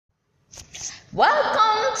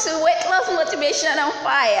Welcome to Weight Loss Motivation on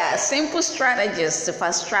Fire. Simple strategies to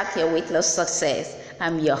fast track your weight loss success.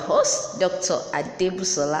 I'm your host, Dr.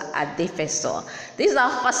 Adebusola Adefeso. This is our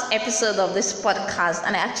first episode of this podcast,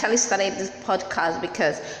 and I actually started this podcast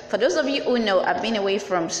because for those of you who know, I've been away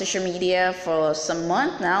from social media for some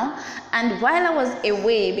months now, and while I was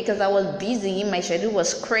away, because I was busy, my schedule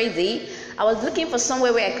was crazy, I was looking for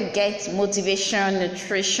somewhere where I could get motivation,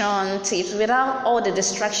 nutrition tips without all the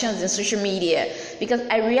distractions in social media. Because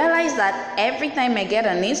I realized that every time I get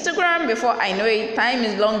on Instagram, before I know it, time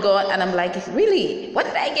is long gone, and I'm like, really? What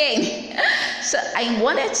did I gain? So I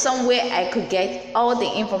wanted somewhere I could get all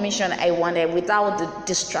the information I wanted without the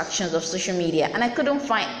distractions of social media, and I couldn't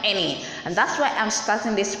find any. And that's why I'm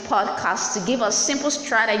starting this podcast to give us simple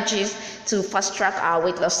strategies to fast track our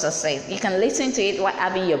weight loss success. You can listen to it while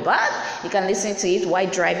having your bath. You can listen to it while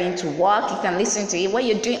driving to work. You can listen to it while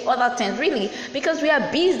you're doing other things, really, because we are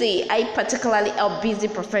busy. I particularly help busy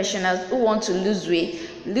professionals who want to lose weight,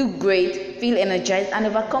 look great, feel energized, and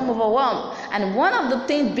overcome overwhelm. And one of the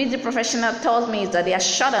things busy professional tells me is that they are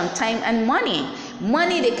short on time and money.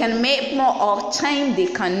 Money they can make more of, time they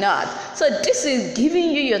cannot. So this is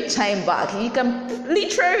giving you your time back. You can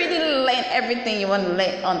literally learn everything you want to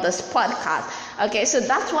learn on this podcast. Okay, so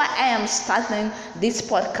that's why I am starting this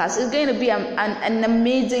podcast. It's going to be an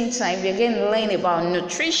amazing time. We're going to learn about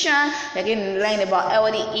nutrition. We're going to learn about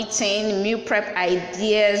healthy eating, meal prep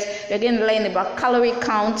ideas. We're going to learn about calorie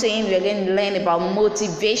counting. We're going to learn about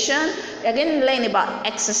motivation. We're going to learn about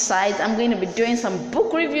exercise. I'm going to be doing some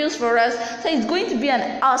book reviews for us. So it's going to be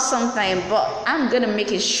an awesome time, but I'm going to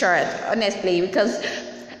make it short, honestly, because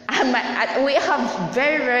we have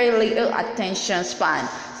very little attention span.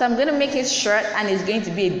 So I'm going to make it short, and it's going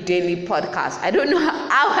to be a daily podcast. I don't know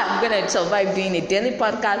how I'm going to survive doing a daily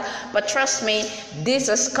podcast, but trust me, this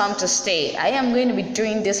has come to stay. I am going to be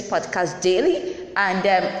doing this podcast daily, and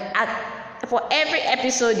for every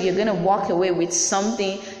episode, you're going to walk away with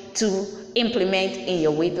something to implement in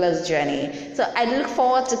your weight loss journey. So I look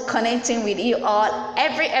forward to connecting with you all.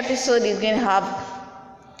 Every episode is going to have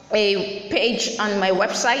a page on my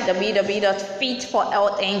website,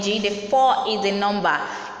 www.fit4healthng. The 4 is the number,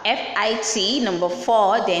 FIT number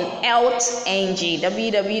 4, then healthng,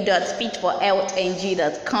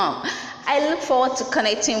 www.fit4healthng.com. I look forward to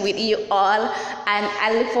connecting with you all, and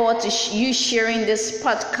I look forward to you sharing this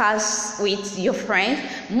podcast with your friends.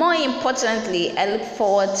 More importantly, I look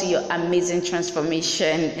forward to your amazing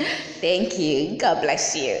transformation. Thank you. God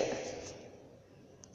bless you.